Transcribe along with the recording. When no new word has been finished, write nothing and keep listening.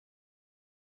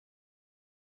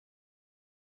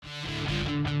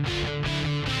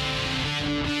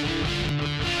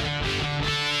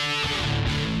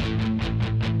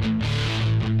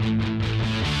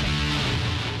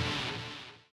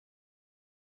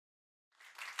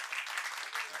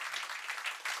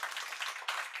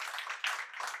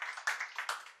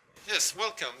Yes,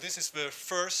 welcome. This is the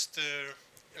first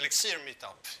Elixir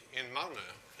meetup in Malmö,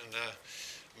 and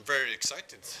I'm very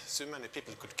excited. So many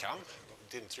people could come.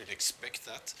 Didn't really expect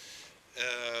that.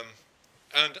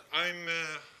 And I'm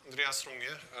Andreas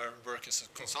Ronge. I work as a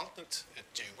consultant at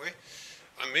J-Way.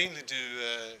 I mainly do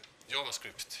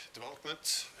JavaScript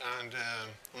development, and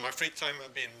on my free time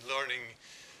I've been learning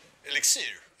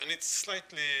Elixir. And it's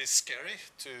slightly scary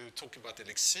to talk about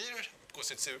Elixir because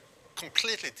it's a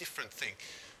completely different thing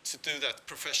to do that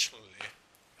professionally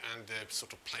and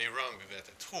sort of play around with it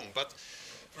at home. But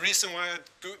the reason why I'm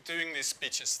doing these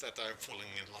speeches is that I'm falling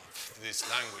in love with this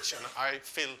language, and I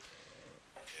feel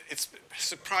it's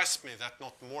surprised me that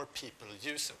not more people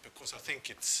use it, because I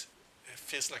think it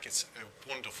feels like it's a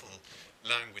wonderful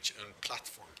language and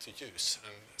platform to use,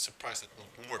 and surprised that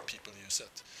not more people use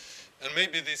it. And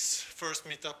maybe this first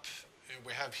meetup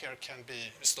we have here can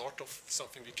be a start of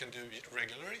something we can do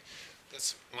regularly.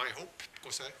 That's my hope,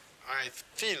 because I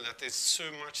feel that there's so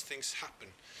much things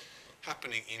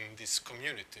happening in this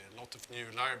community. A lot of new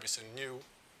libraries and new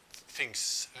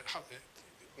things.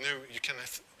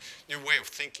 New way of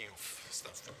thinking of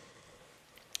stuff.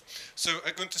 So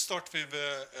I'm going to start with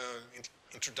an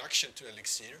introduction to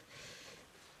Elixir.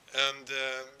 And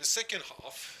the second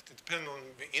half, depending on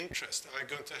the interest, I'm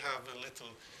going to have a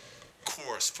little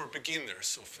course for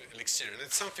beginners of Elixir. And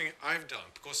it's something I've done,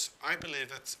 because I believe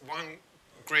that one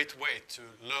great way to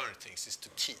learn things is to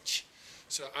teach.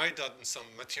 So I've done some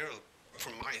material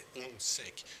for my own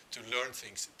sake to learn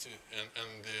things.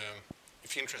 And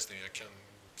if you're interested, I can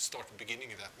start the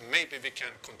beginning of that. Maybe we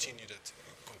can continue that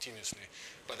continuously.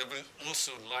 But I will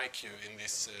also like you in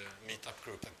this meetup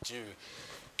group that you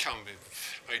come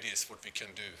with ideas what we can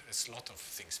do. There's a lot of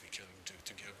things we can do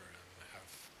together and have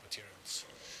materials.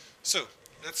 So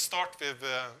let's start with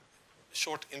a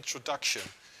short introduction.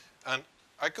 And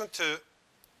I'm going to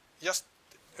just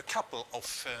a couple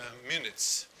of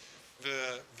minutes,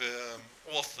 the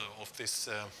author of this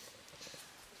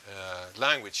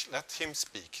language, let him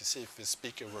speak, see if the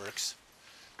speaker works.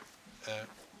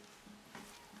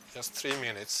 Just 3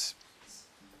 minutes.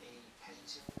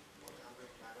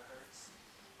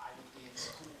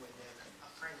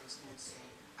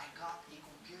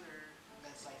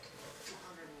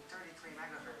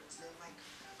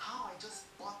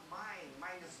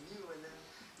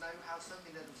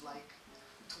 Something that is like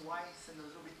twice and a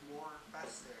little bit more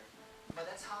faster. But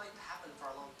that's how it happened for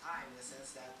a long time, in the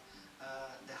sense that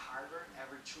the hardware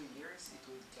every 2 years it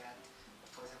would get,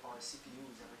 for example, our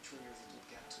CPUs every 2 years it would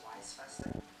get twice faster.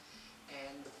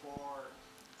 And for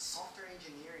software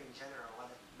engineering in general, what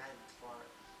it meant for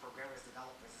programmers,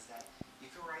 developers, is that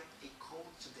if you write a code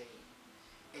today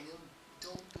and you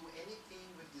don't do anything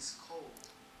with this code,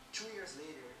 2 years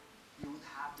later you would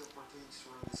have the opportunity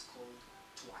to run this code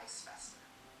twice faster.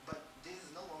 But this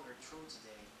is no longer true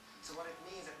today. So what it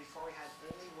means is that before we had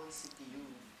only one CPU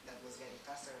that was getting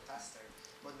faster and faster,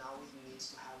 but now we need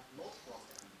to have multiple of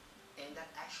them. And that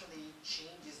actually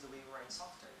changes the way we write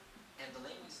software. And the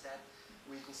language that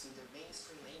we consider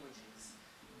mainstream languages,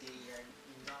 they are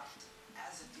not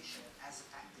as efficient, as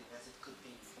effective as it could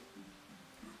be.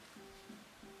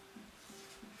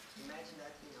 Imagine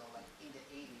that, like in the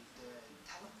 80s, the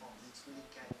telephones, it's really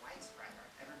getting widespread, right?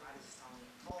 Everybody's installing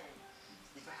a phone.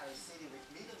 If you have a city with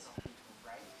millions of people,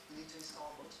 right, you need to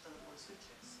install a bunch of telephone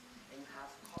switches. And you have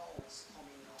calls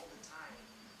coming all the time,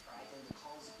 right? And the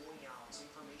calls going out, so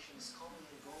information is coming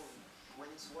and going. When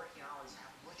it's working hours, you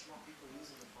have much more people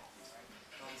using the phones, right?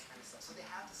 And all this kind of stuff. So they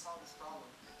had to solve this problem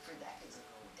 3 decades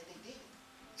ago, and they did.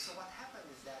 So what happened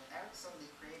is that Ericsson,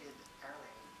 they created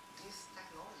Erlang. This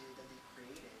technology that they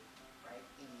created, right,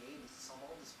 in the 80s to solve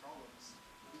all these problems,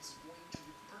 it's going to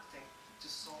be perfect to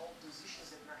solve those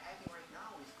issues that we're having right now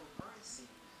with concurrency,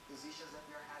 those issues that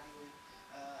we're having with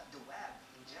the web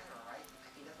in general, right? I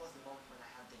think that was the moment when I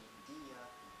had the idea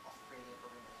of creating a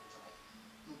programming language. Like,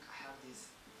 look, I have this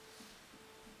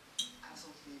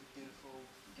absolutely beautiful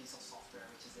piece of software,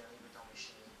 which is the Erlang virtual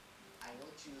machine. I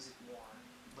want to use it more,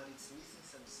 but it's missing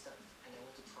some stuff, and I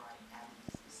want to try adding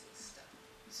this missing stuff.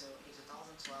 So in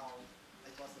 2012,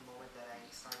 it was the moment that I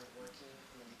started working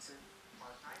in Elixir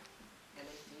part-time, and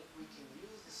I think we can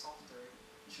use the software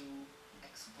to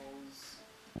expose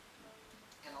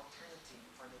an alternative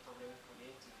for the programming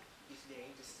community if they're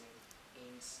interested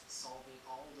in solving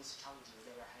all those challenges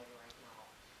that we're having right now.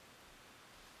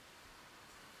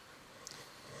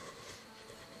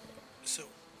 So,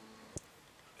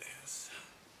 yes.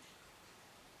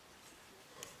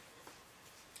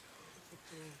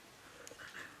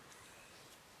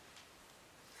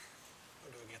 How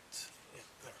do I get, yeah,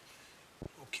 there.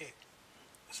 Okay,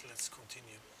 so let's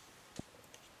continue.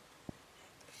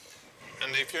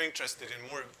 And if you're interested in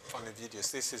more funny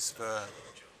videos, this is the,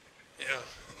 yeah.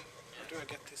 How do I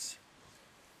get this?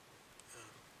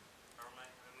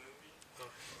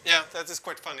 Yeah, that is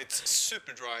quite fun. It's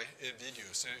super dry video,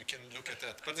 so you can look at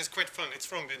that. But it's quite fun. It's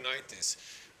from the 90s,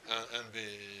 and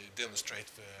we demonstrate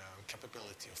the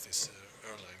capability of this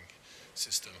Erlang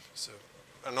system. So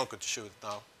I'm not going to show it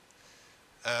now.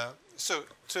 So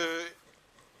to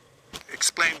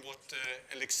explain what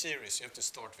Elixir is, you have to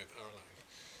start with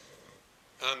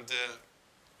Erlang. And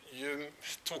you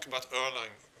talk about Erlang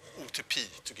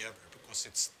OTP together because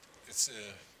it's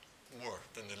more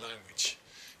than a language.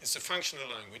 It's a functional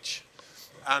language,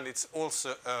 and it's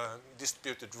also a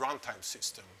distributed runtime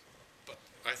system, but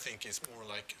I think it's more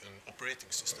like an operating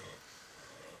system.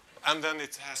 And then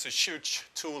it has a huge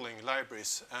tooling,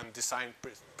 libraries, and design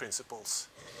principles.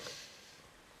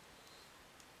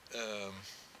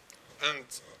 And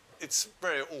it's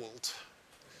very old.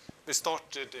 We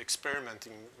started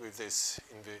experimenting with this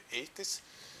in the 80s.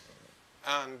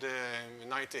 And in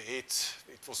 98,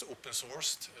 it was open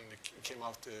sourced, and it came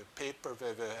out a paper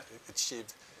where we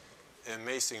achieved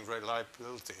amazing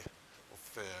reliability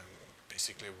of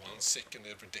basically 1 second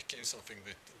every decade, something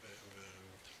that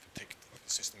the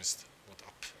system is not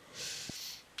up.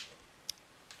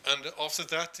 And after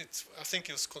that, I think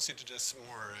it was considered as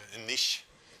more a niche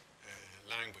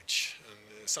language.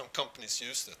 And some companies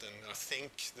use that, and I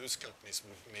think those companies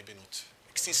would maybe not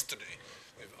exist today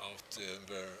without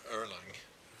the Erlang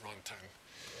runtime.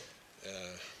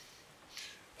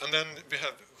 And then we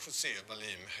have Jose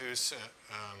Valim, who's,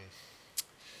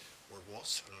 or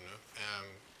was, I don't know,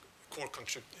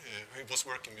 he was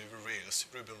working with Rails,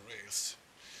 Ruby on Rails.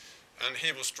 And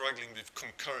he was struggling with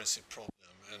concurrency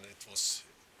problem, and it was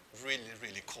really,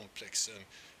 really complex.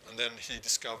 And then he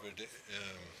discovered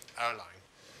Erlang.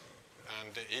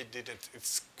 And he did it,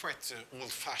 it's quite an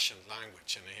old-fashioned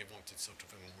language, and he wanted sort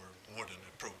of a more modern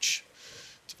approach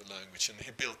to the language, and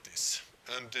he built this.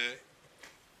 And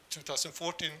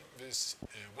 2014, this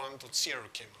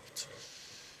 1.0 came out.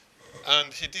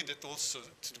 And he did it also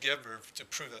together to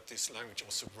prove that this language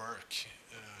also works.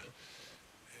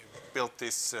 He built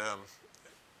this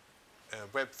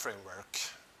web framework,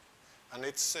 and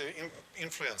it's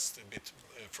influenced a bit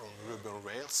from Ruby on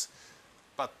Rails,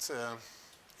 but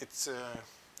it's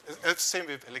the same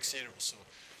with Elixir also,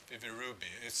 with Ruby.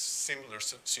 It's similar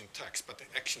syntax, but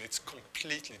actually it's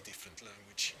completely different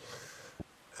language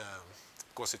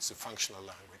because it's a functional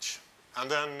language. And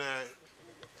then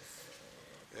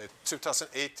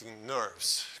 2018,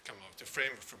 Nerves come out, a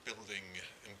framework for building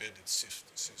embedded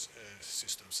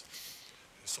systems,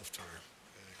 software,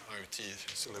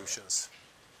 IoT solutions.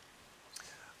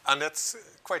 And that's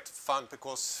quite fun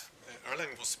because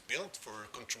Erlang was built for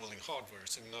controlling hardware,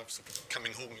 so now it's sort of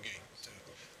coming home again to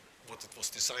what it was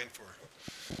designed for.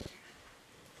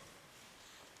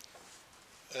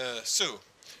 So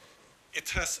it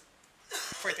has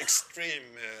quite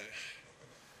extreme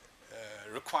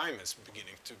requirements in the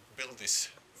beginning to build this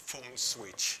phone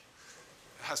switch.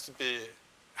 It has to be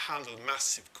handle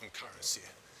massive concurrency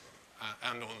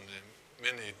and on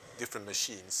many different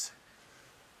machines.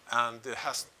 And it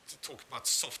has to talk about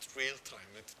soft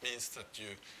real-time. It means that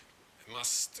you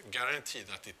must guarantee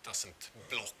that it doesn't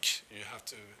block. It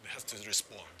has to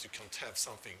respond. You can't have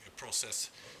something, a process,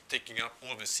 taking up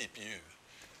all the CPU.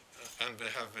 And they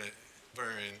have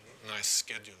very nice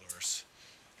schedulers,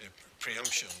 a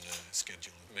preemption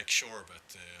schedule. Make sure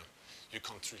that you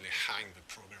can't really hang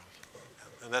the program.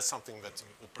 And that's something that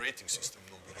the operating system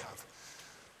normally have.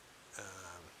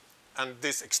 And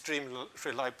this extreme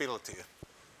reliability,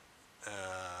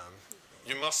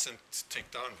 you mustn't take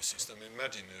down the system.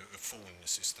 Imagine a phone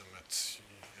system that you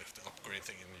have to upgrade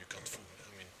thing and you can't phone.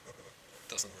 I mean, it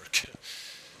doesn't work.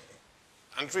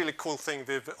 And really cool thing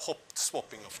with hop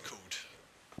swapping of code.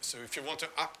 So if you want to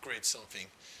upgrade something,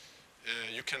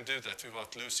 you can do that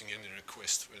without losing any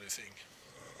request or anything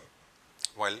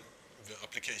while the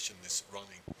application is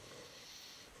running.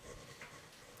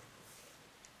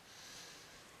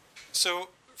 So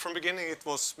from the beginning, it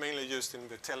was mainly used in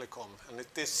the telecom, and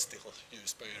it is still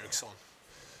used by Ericsson.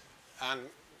 And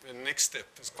the next step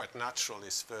is quite natural,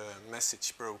 is the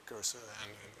message brokers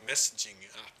and messaging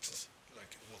apps,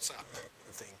 like WhatsApp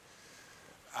and thing.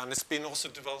 And it's been also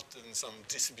developed in some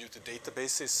distributed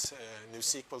databases,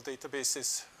 NewSQL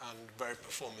databases, and very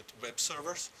performant web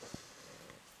servers.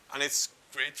 And it's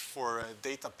great for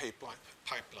data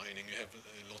pipelining. You have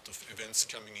a lot of events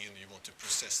coming in, you want to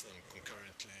process them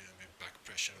concurrently with back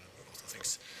pressure and a lot of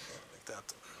things like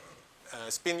that.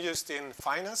 It's been used in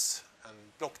finance and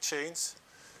blockchains.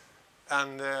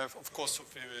 And of course,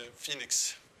 with the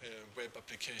Phoenix web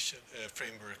application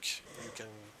framework, you can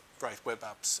write web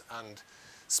apps, and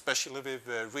especially with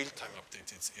real-time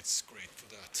updates, it's great for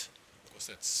that, because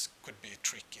that could be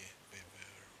tricky with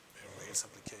a Rails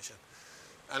application.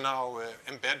 And now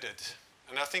embedded,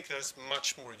 and I think there's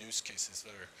much more use cases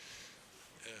where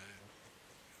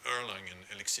Erlang and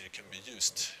Elixir can be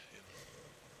used.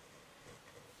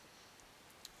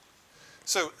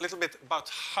 So a little bit about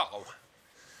how.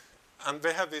 And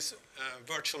we have this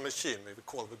virtual machine we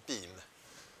call the Beam.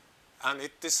 And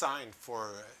it's designed for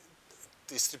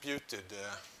distributed,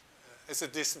 it's a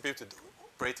distributed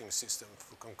operating system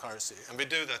for concurrency. And we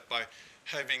do that by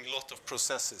having a lot of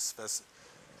processes.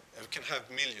 We can have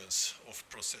millions of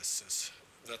processes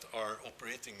that are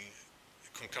operating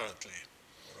concurrently.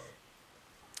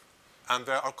 And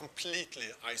they are completely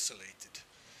isolated.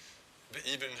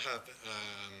 We even have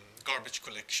garbage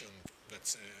collection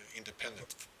that's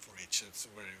independent for each. It's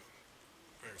very,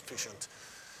 very efficient.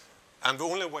 And the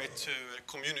only way to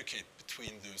communicate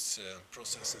between those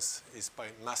processes is by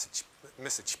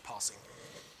message passing.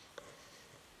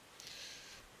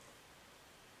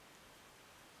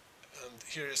 And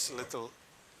here is a little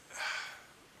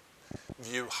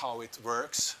view how it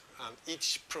works. And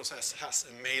each process has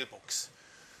a mailbox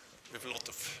with a lot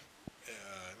of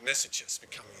messages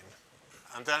that come in.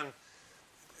 And then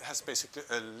it has basically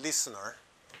a listener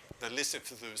that listens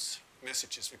to those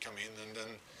messages that come in, and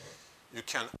then you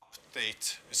can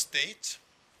update a state,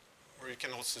 or you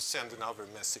can also send another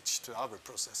message to other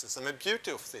processes. And the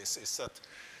beauty of this is that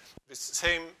the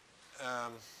same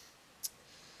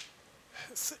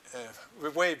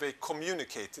the way they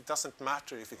communicate, it doesn't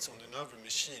matter if it's on another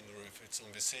machine or if it's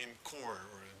on the same core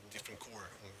or a different core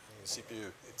on the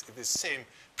CPU. It's the same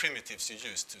primitives you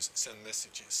use to send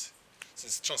messages. So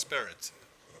it's transparent.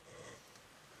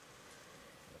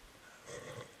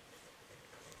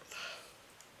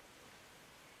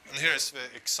 And here's the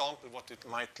example what it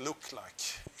might look like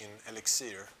in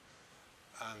Elixir.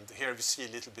 And here we see a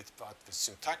little bit about the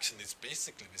syntax, and it's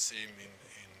basically the same in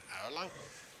Erlang.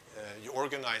 You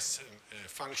organize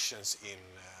functions in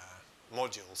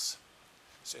modules.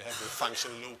 So you have the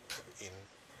function loop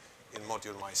in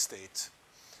module myState,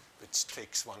 which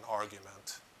takes one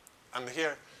argument. And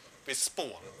here we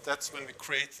spawn. That's when we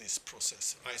create this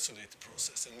process, isolate the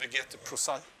process, and we get the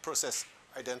process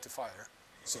identifier,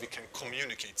 so we can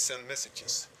communicate, send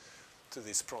messages to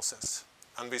this process.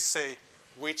 And we say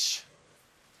which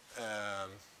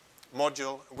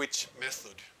module, which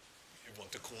method you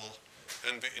want to call,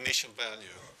 and the initial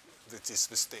value, that is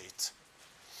the state.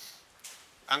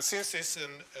 And since it's a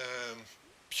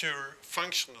pure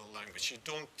functional language,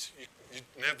 you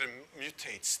never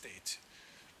mutate state.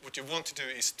 What you want to do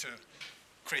is to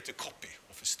create a copy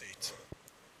of a state.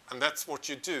 And that's what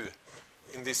you do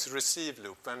in this receive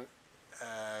loop. When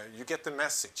you get the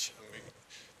message, and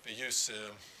we use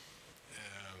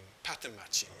pattern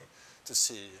matching to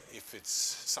see if it's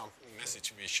some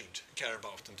message we should care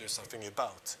about and do something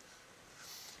about.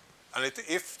 And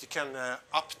if you can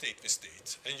update the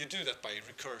state, and you do that by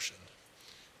recursion.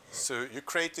 So you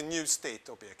create a new state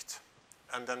object,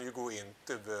 and then you go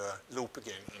into the loop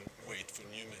again and wait for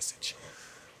a new message.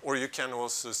 Or you can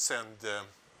also send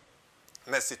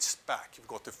message back. You've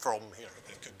got the from here.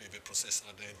 That could be the process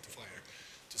identifier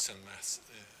to send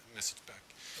message back.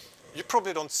 You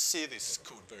probably don't see this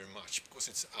code very much because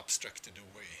it's abstracted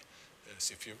away.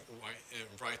 So if you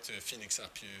write a Phoenix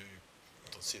app, you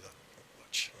don't see that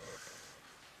much.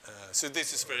 So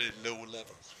this is very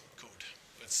low-level code.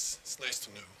 It's nice to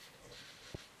know.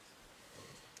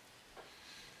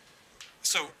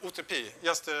 So OTP,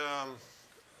 just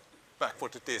back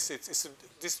what it is. It's a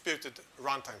distributed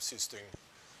runtime system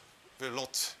with a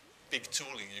lot big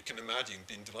tooling. You can imagine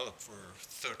being developed for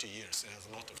 30 years. It has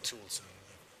a lot of tools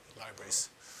and libraries.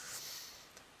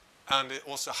 And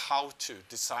also how to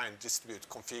design, distribute,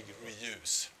 configure,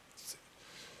 reuse.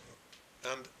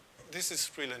 And this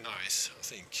is really nice, I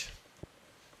think.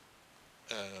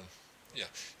 Yeah.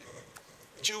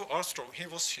 Joe Armstrong, he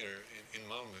was here in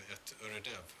Malmö at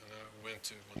Öredev, and I went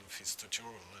to one of his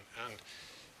tutorials. And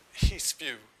his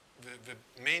view,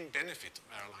 the main benefit of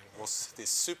Erlang was this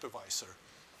supervisor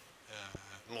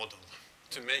model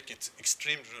to make it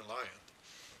extremely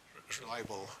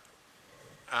reliable.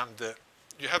 And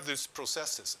you have these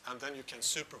processes, and then you can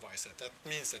supervise it. That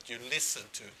means that you listen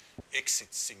to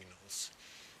exit signals.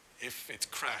 If it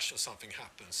crashes or something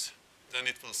happens, then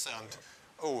it will send,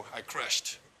 oh, I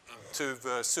crashed, to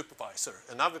the supervisor,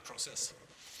 another process.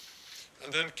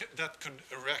 And then that could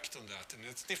react on that, and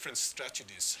it's different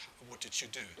strategies, what it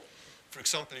should do. For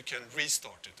example, you can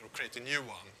restart it or create a new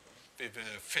one with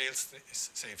a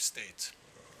fail-safe state.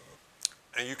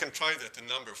 And you can try that a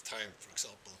number of times, for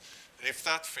example, And if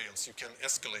that fails, you can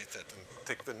escalate it and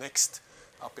take the next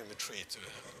up in the tree to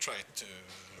try to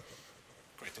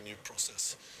create a new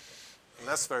process. And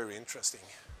that's very interesting.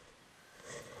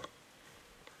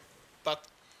 But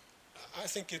I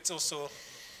think it's also,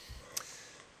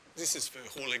 this is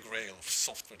the holy grail of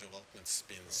software development. It's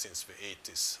been since the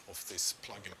 80s of this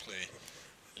plug-and-play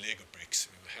Lego bricks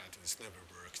we've had. It's never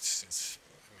worked since,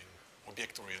 I mean,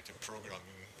 object-oriented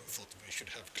programming thought we should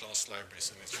have class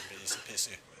libraries and it should be easy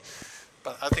peasy.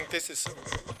 But I think this is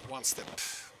one step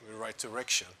in the right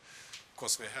direction. Of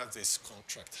course, we have this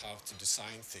contract, how to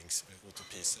design things with auto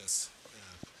pieces.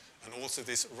 And also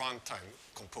this runtime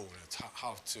component,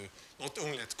 how to, not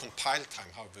only at compile time,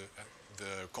 how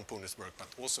the components work, but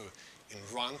also in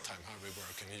runtime, how they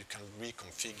work, and you can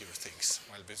reconfigure things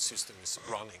while the system is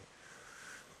running,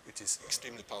 which is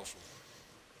extremely powerful.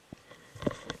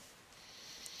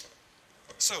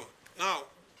 So now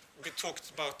we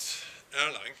talked about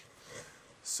Erlang.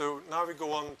 So now we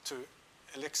go on to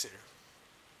Elixir.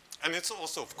 And it's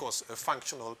also, of course, a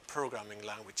functional programming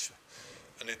language.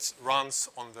 And it runs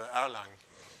on the Erlang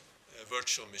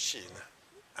virtual machine.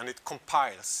 And it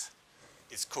compiles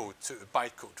its code to a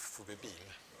bytecode for the beam.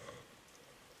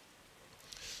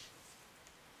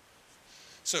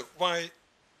 So why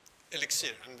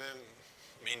Elixir? And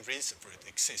the main reason for it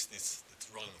exists is that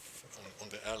it runs on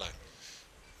the Erlang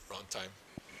runtime.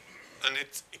 And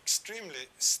it's extremely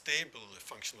stable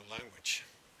functional language.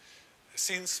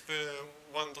 Since the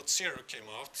 1.0 came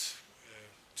out,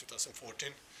 2014,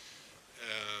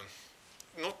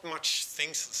 not much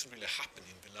things has really happened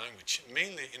in the language,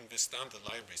 mainly in the standard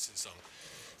libraries and some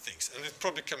things. And it's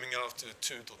probably coming out to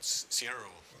 2.0,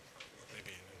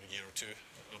 maybe in a year or two,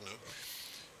 I don't know.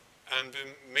 And the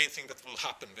main thing that will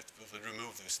happen that will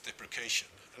remove this deprecation.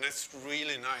 And it's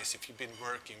really nice if you've been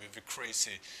working with the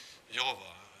crazy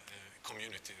Java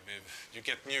community. You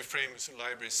get new frames and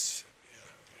libraries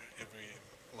every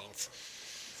month.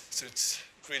 So it's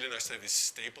really nice to have these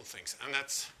stable things. And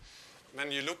that's,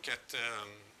 when you look at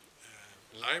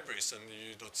libraries and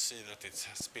you don't see that it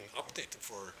has been updated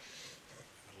for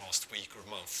last week or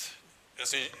month,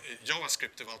 as a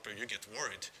JavaScript developer, you get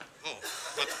worried. Oh,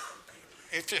 but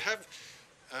if you have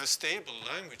a stable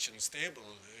language and stable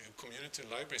community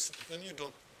libraries, then you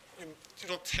don't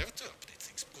have to update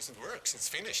things because it works, it's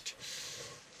finished.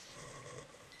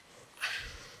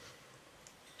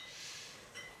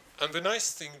 And the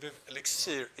nice thing with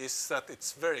Elixir is that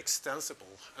it's very extensible.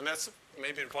 And that's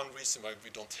maybe one reason why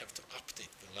we don't have to update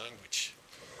the language.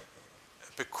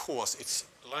 Because it's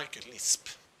like a Lisp,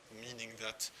 meaning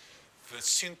that the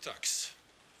syntax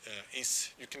is,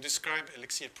 you can describe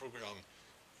Elixir program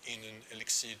in an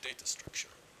Elixir data structure.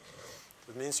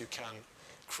 That means you can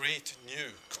create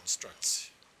new constructs.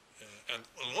 And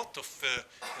a lot of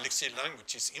Elixir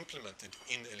language is implemented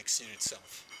in Elixir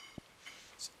itself.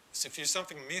 So if there's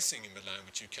something missing in the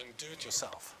language, you can do it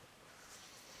yourself.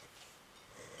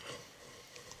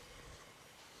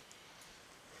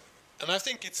 And I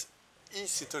think it's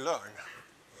easy to learn.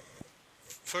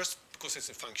 First, because it's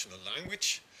a functional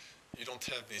language. You don't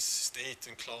have this state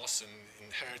and class and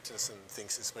inheritance and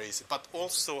things. It's very easy. But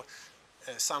also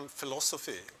some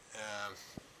philosophy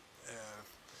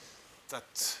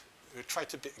that we try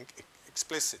to be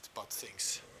explicit about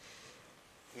things.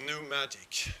 No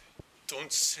magic.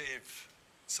 Don't save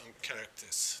some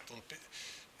characters.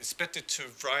 It's better to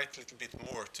write a little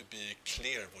bit more to be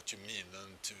clear what you mean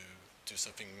than to do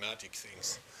something magic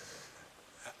things.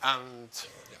 And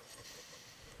yeah.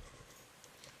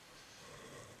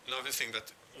 Another thing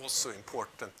that's also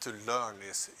important to learn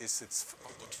is it's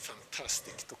got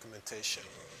fantastic documentation.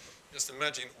 Just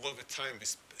imagine all the time we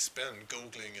spend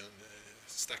Googling and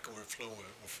Stack Overflow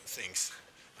of things.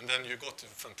 And then you got a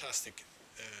fantastic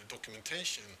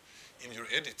documentation in your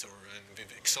editor and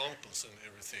with examples and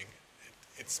everything.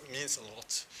 It means a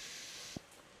lot.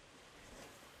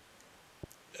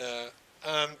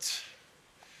 And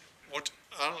what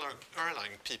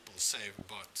Erlang people say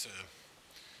about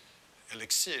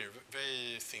Elixir,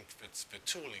 they think that the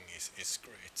tooling is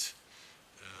great.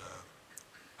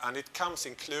 And it comes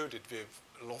included with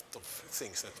a lot of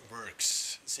things that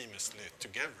works seamlessly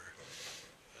together.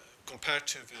 Compared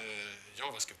to the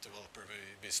JavaScript developer,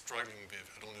 we're struggling with,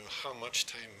 I don't know how much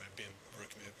time I've been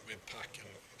working with Pack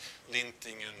and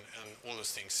linting and all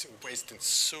those things, wasting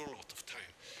so lot of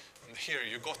time. And here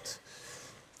you got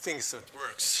things that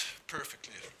works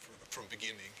perfectly from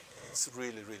beginning. It's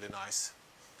really, really nice.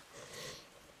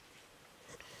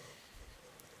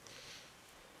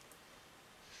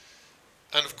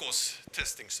 And of course,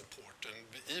 testing support.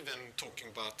 And even talking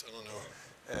about, I don't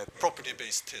know,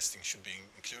 property-based testing should be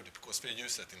included because we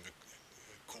use that in the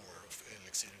core of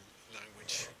Elixir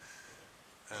language.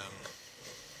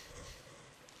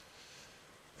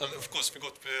 And of course, we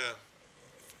got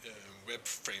the web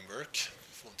framework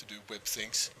if you want to do web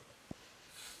things.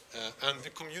 And the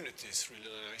community is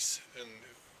really nice. And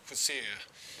Jose,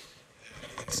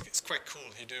 it's quite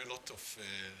cool. He do a lot of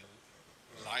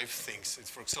live things. It's,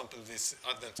 for example, this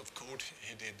Advent of Code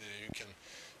he did.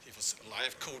 He was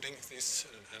live coding this,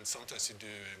 and sometimes he do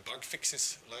bug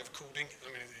fixes live coding.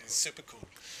 I mean, it's super cool.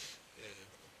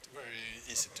 Very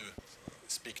easy to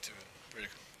speak to. Very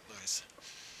nice.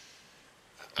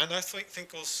 And I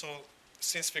think also,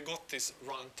 since we got this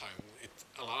runtime, it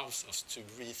allows us to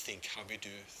rethink how we do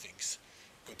things.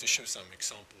 I'm going to show some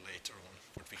example later on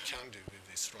what we can do with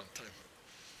this runtime.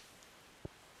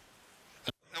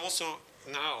 And also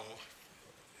now,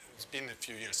 it's been a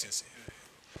few years since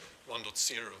 1.0.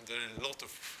 There are a lot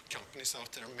of companies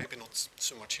out there, maybe not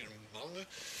so much here in Malmö,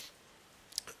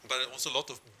 but also a lot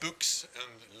of books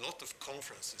and a lot of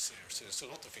conferences here, so there's a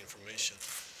lot of information.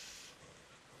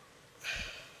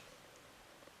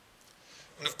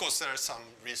 And of course, there are some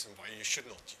reasons why you should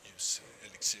not use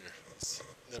Elixir. It's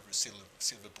never a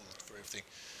silver bullet for everything.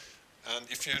 And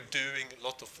if you're doing a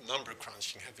lot of number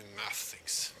crunching, heavy math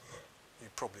things, you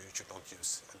probably should not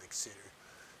use Elixir.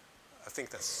 I think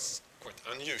that's quite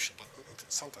unusual, but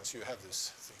sometimes you have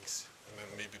these things. And then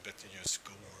maybe better use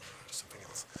Go or something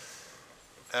else.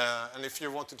 And if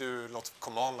you want to do a lot of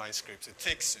command line scripts, it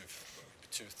takes you maybe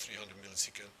 200-300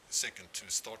 milliseconds to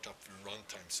start up the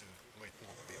runtime, so it might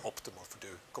not be optimal for do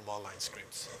command line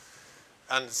scripts.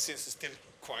 And since it's still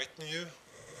quite new,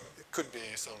 it could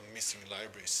be some missing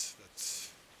libraries that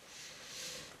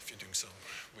if you're doing some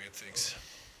weird things.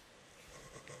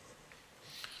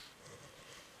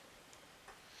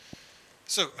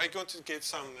 So I'm going to give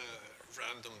some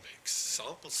random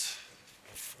examples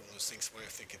of all those things why I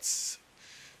think it's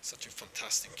such a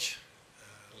fantastic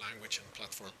language and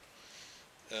platform.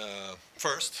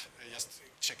 First, I just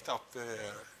checked out the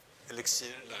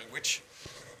Elixir language.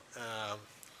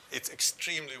 It's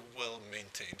extremely well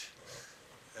maintained.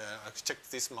 I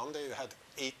checked this Monday, it had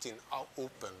 18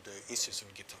 opened issues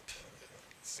on GitHub.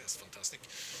 It's just fantastic.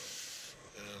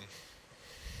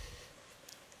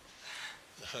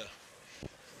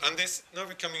 And this, now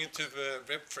we're coming into the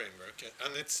web framework,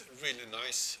 and it's really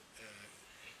nice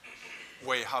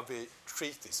way how we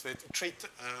treat this. We treat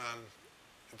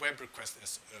web request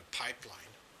as a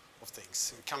pipeline of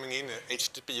things. Coming in, a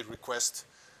HTTP request,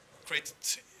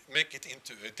 make it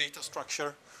into a data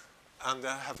structure, and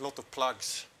then have a lot of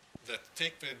plugs that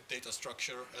take the data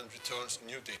structure and returns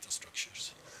new data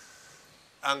structures.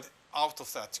 And out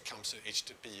of that comes an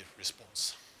HTTP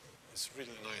response. It's a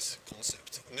really nice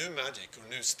concept. New magic or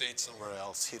new state somewhere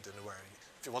else hidden away.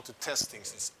 If you want to test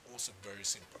things, it's also very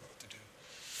simple to do.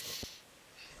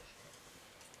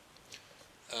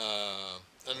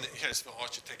 And here's the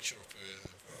architecture of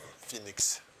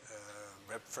Phoenix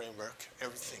web framework.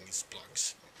 Everything is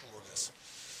plugs, more or less.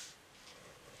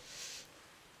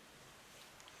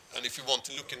 And if you want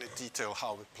to look in detail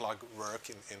how the plug work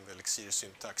in the Elixir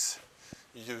syntax,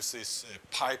 you use this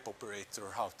pipe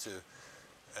operator, how to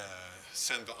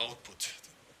send the output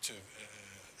to,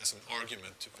 as an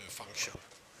argument to the function.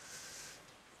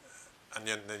 And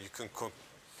then you can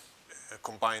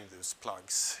combine those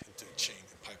plugs into a chain,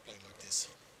 a pipeline like this.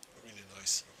 Really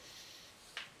nice.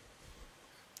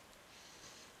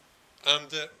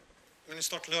 And when you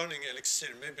start learning Elixir,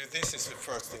 maybe this is the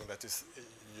first thing that is,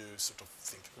 you sort of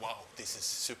think, wow, this is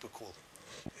super cool.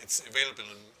 It's available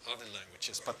in other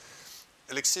languages, but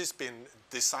Elixir's been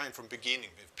designed from beginning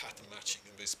with pattern matching,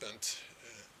 and they spent,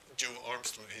 Joe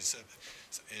Armstrong,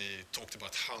 he talked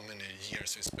about how many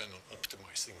years we spent on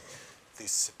optimizing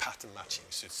this pattern matching,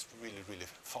 so it's really, really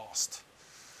fast.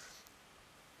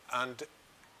 And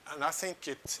I think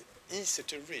it's easy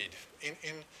to read.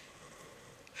 In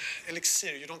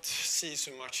Elixir, you don't see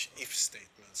so much if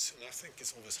statements, and I think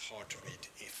it's always hard to read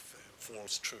if,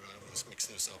 false, true. I always mix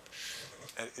those up.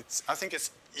 I think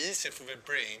it's easier for the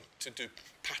brain to do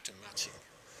pattern matching.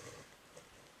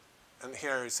 And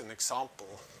here is an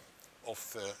example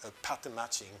of a pattern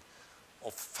matching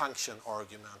of function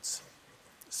arguments.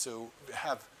 So we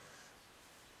have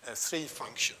 3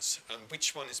 functions, and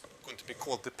which one is going to be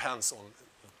called depends on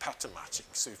pattern matching.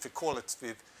 So if you call it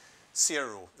with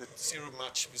 0, the 0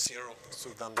 match with 0, so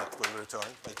then that will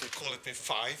return. But if you call it with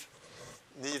 5,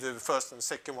 neither the first and the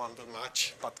second one will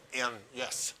match, but n,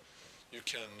 yes, you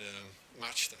can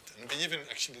match that. And we even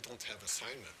actually don't have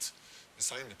assignment.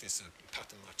 Assignment is a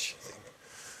pattern match thing.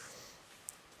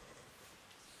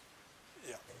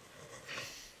 Yeah.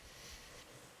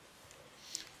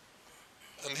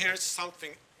 And here's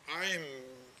something I'm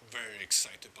very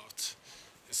excited about.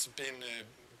 There's been a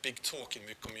big talk in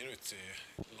the community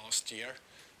last year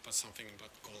about something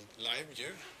called Live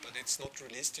View, but it's not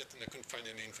released yet and I couldn't find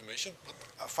any information. But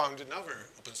I found another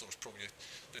open source project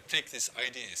that take these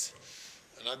ideas,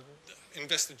 and I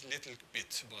invested a little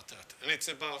bit about that. And it's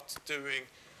about doing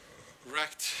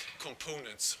racked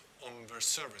components on the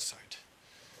server side.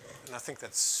 And I think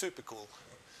that's super cool.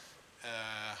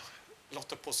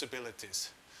 Lot of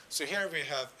possibilities. So here we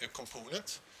have a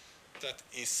component that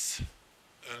is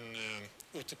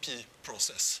an UTP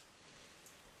process.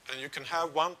 And you can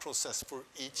have one process for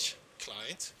each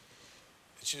client.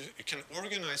 You can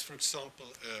organize, for example,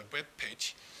 a web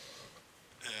page.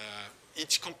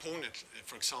 Each component,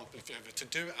 for example, if you have a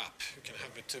to-do app, you can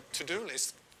have a to-do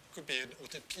list, could be an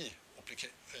OTP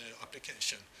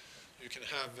application. You can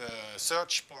have a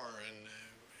search bar and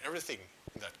everything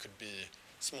that could be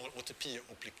small OTP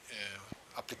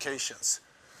applications.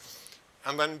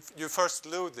 And when you first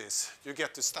load this, you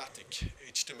get the static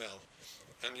HTML.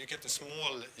 And you get a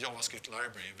small JavaScript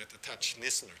library with attached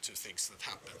listener to things that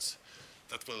happens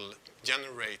that will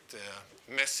generate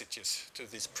messages to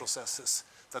these processes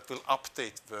that will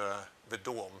update the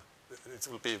DOM. It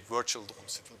will be virtual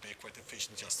DOMs. It will be quite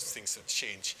efficient, just things that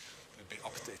change will be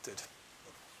updated.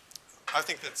 I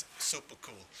think that's super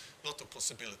cool. A lot of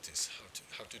possibilities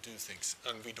how to do things,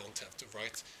 and we don't have to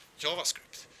write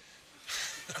JavaScript.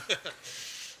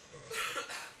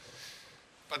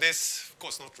 But this, of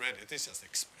course, not ready. This is just an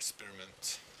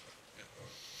experiment.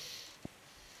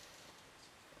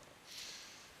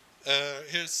 Yeah.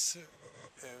 Here's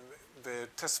the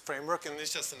test framework, and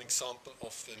it's just an example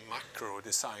of the macro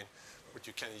design, what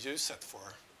you can use that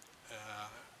for.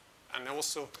 And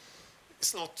also,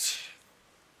 it's not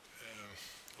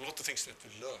a lot of things that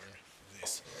we learn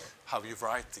this, how you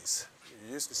write this.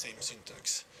 You use the same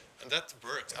syntax. And that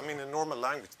works. I mean, in normal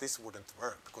language, this wouldn't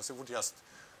work, because it would just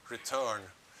return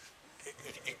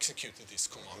executed this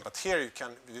command. But here you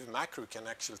can, with macro, you can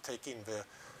actually take in the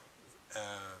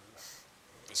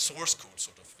source code,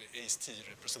 sort of the AST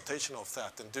representation of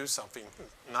that, and do something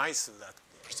nice with that,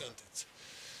 present it.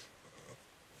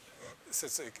 This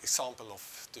is an example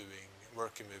of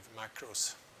working with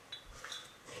macros.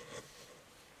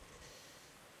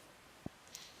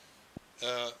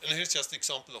 And here's just an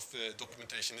example of the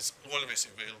documentation. It's always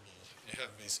available. You have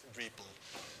this repo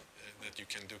that you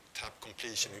can do tab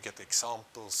completion. You get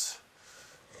examples.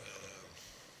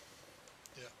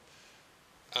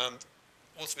 Yeah. And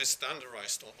also it's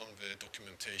standardized on the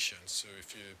documentation. So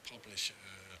if you publish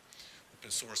an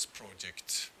open source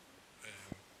project,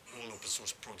 all open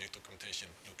source project documentation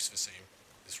looks the same.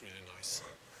 It's really nice.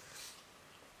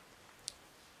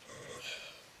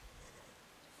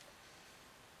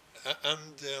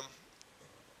 And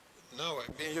now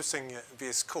I've been using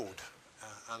VS Code,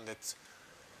 and I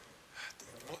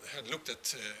had looked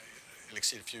at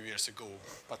Elixir a few years ago,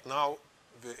 but now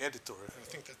the editor, I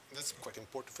think that's quite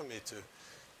important for me to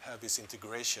have this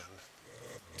integration,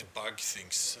 debug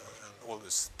things, and all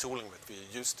this tooling that we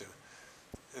used to.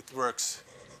 It works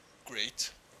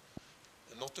great.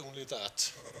 And not only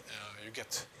that, you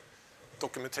get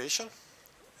documentation,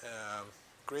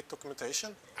 great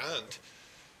documentation, and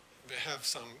we have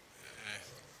some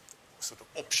sort of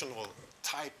optional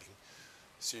typing.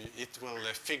 So it will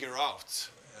figure out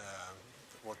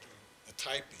what the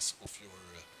type is of your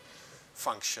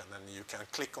function, and you can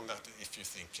click on that if you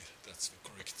think that's the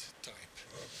correct type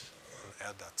and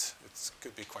add that. It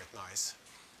could be quite nice.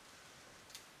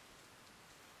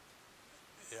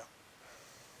 Yeah.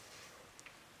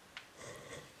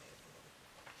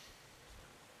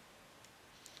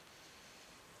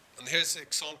 And here's an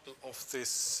example of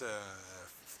this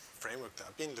framework that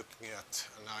I've been looking at,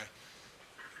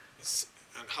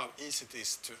 and how easy it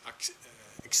is to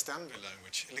extend the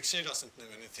language. Elixir doesn't know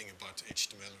anything about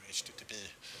HTML or HTTP,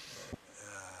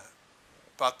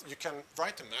 but you can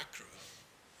write a macro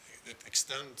that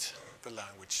extends the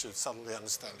language to suddenly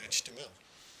understand HTML.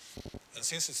 And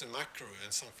since it's a macro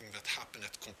and something that happened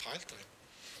at compile time,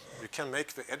 you can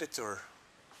make the editor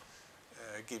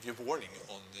give you warning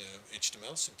on the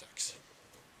HTML syntax.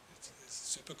 It's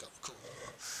super cool.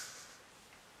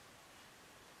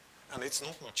 And it's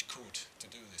not much code to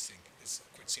do this thing. It's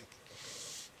quite simple.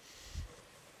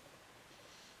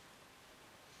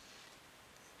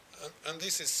 And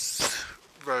this is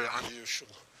very unusual,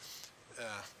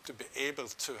 to be able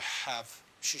to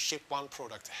ship one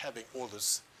product having all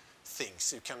those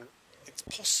things. It's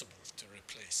possible to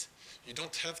replace. You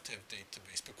don't have to have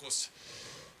database, because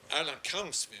Erlang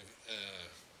comes with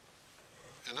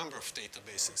a number of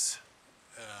databases.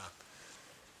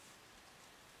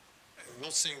 I'm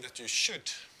not saying that you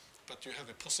should but you have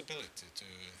a possibility to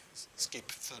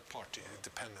skip third-party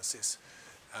dependencies.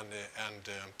 And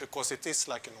because it is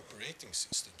like an operating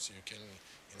system, so you can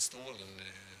install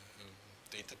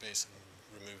a database and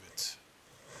remove it